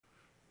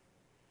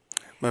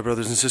My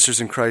brothers and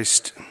sisters in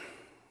Christ,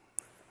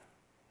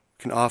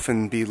 can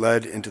often be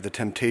led into the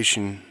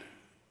temptation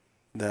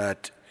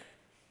that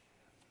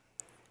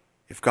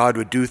if God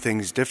would do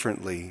things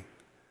differently,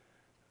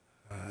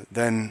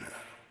 then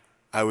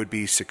I would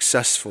be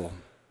successful,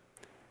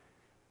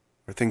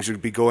 or things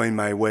would be going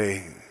my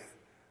way,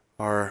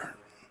 or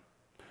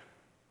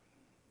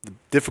the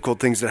difficult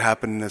things that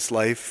happen in this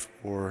life,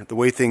 or the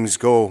way things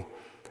go,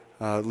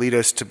 lead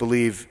us to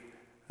believe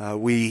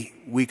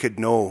we could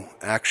know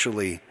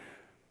actually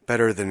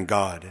better than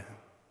God.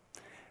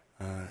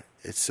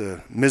 It's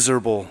a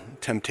miserable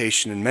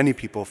temptation, and many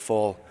people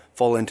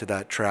fall into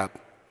that trap.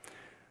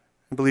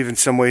 I believe in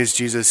some ways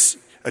Jesus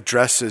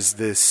addresses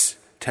this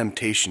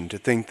temptation to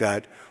think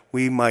that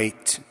we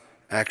might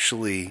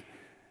actually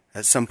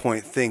at some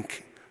point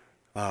think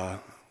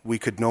we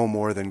could know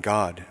more than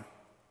God,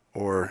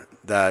 or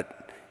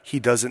that he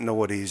doesn't know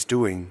what he's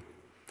doing.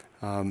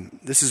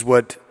 This is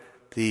what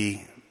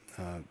the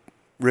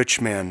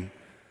rich man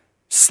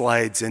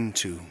slides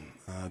into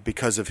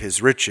because of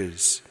his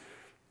riches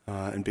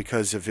and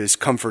because of his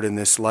comfort in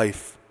this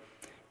life.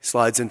 He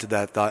slides into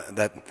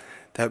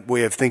that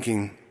way of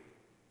thinking,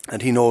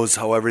 and he knows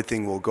how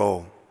everything will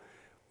go.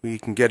 We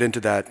can get into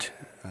that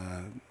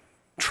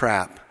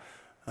trap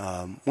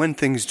when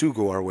things do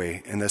go our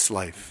way in this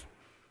life.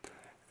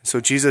 So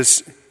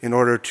Jesus, in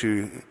order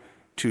to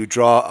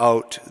draw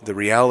out the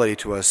reality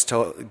to us,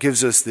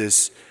 gives us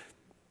this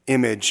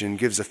image and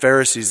gives the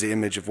Pharisees the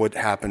image of what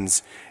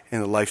happens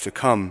in the life to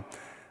come.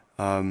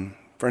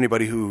 For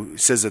anybody who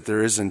says that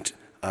there isn't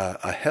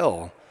a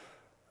hell,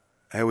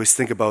 I always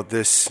think about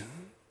this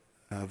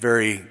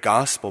very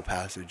gospel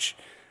passage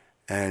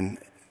and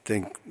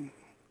think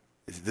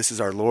this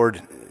is our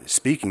Lord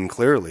speaking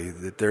clearly,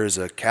 that there is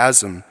a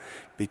chasm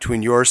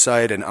between your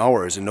side and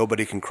ours, and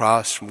nobody can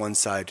cross from one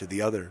side to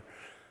the other.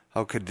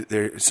 How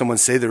could someone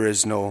say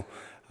there's no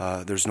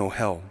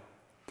hell?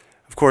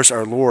 Of course,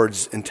 our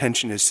Lord's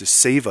intention is to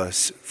save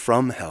us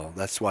from hell.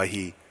 That's why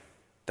he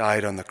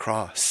died on the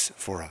cross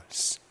for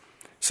us,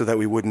 so that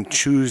we wouldn't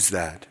choose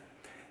that.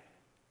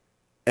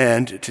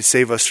 And to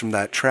save us from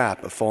that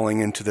trap of falling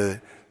into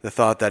the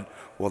thought that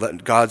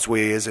God's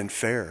way isn't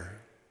fair.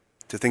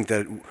 To think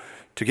that,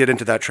 to get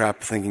into that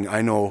trap of thinking,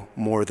 I know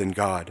more than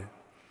God.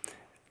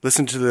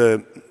 Listen to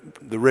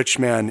the rich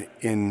man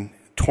in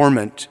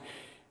torment,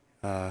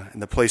 in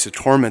the place of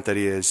torment that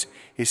he is.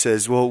 He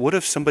says, well, what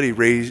if somebody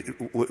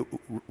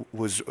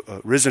was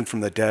risen from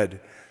the dead?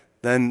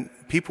 Then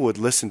people would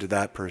listen to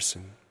that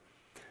person.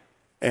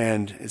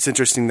 And it's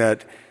interesting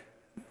that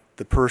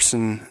the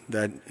person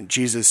that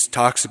Jesus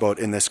talks about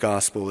in this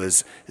gospel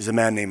is a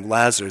man named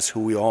Lazarus, who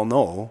we all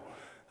know,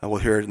 we'll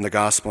hear it in the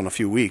gospel in a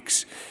few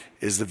weeks,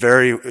 is the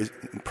very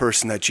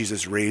person that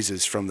Jesus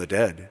raises from the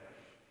dead.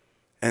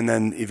 And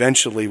then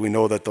eventually we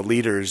know that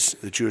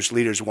the Jewish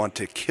leaders want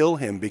to kill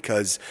him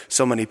because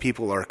so many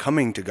people are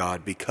coming to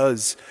God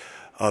because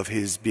of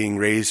his being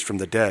raised from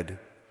the dead.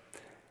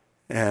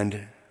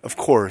 And of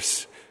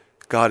course,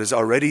 God is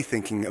already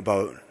thinking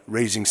about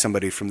raising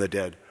somebody from the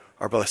dead,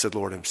 our blessed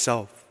Lord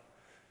himself.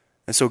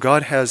 And so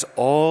God has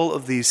all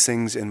of these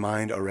things in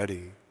mind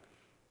already.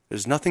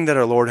 There's nothing that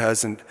our Lord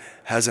hasn't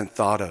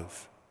thought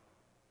of.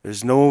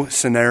 There's no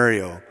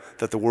scenario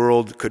that the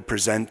world could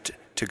present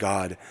to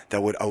God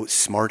that would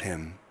outsmart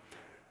him,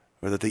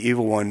 or that the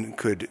evil one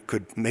could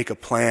make a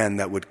plan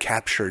that would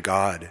capture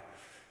God.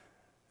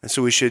 And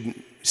so we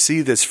should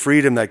see this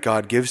freedom that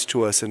God gives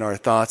to us in our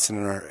thoughts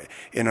and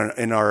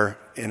in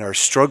our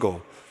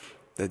struggle,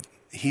 that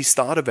he's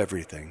thought of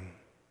everything.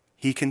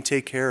 He can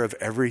take care of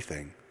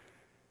everything.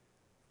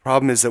 The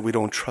problem is that we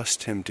don't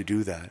trust him to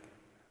do that.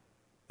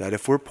 That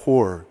if we're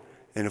poor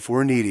and if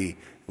we're needy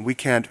and we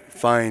can't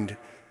find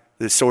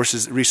the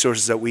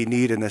resources that we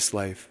need in this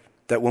life,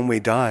 that when we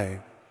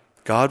die,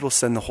 God will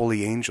send the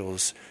holy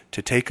angels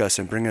to take us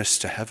and bring us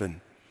to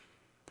heaven.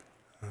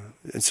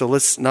 And so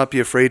let's not be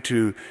afraid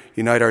to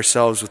unite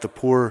ourselves with the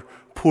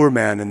poor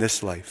man in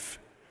this life,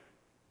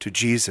 to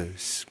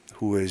Jesus,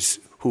 who is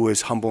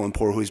humble and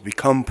poor, who has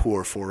become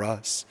poor for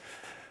us.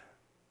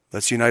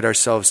 Let's unite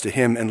ourselves to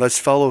him and let's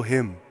follow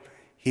him.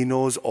 He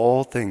knows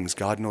all things.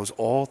 God knows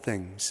all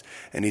things.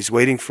 And he's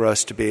waiting for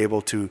us to be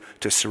able to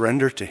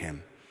surrender to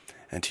him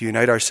and to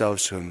unite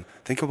ourselves to him.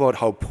 Think about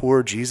how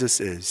poor Jesus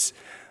is.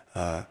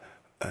 At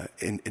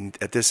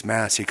this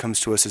Mass, he comes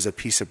to us as a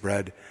piece of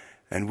bread.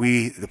 And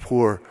we, the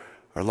poor,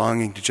 are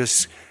longing to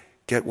just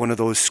get one of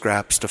those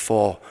scraps to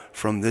fall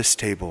from this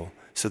table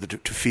so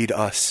that to feed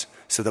us,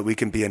 so that we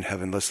can be in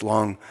heaven. Let's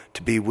long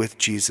to be with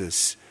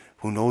Jesus,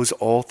 who knows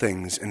all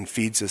things and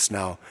feeds us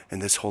now in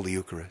this Holy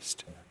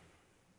Eucharist.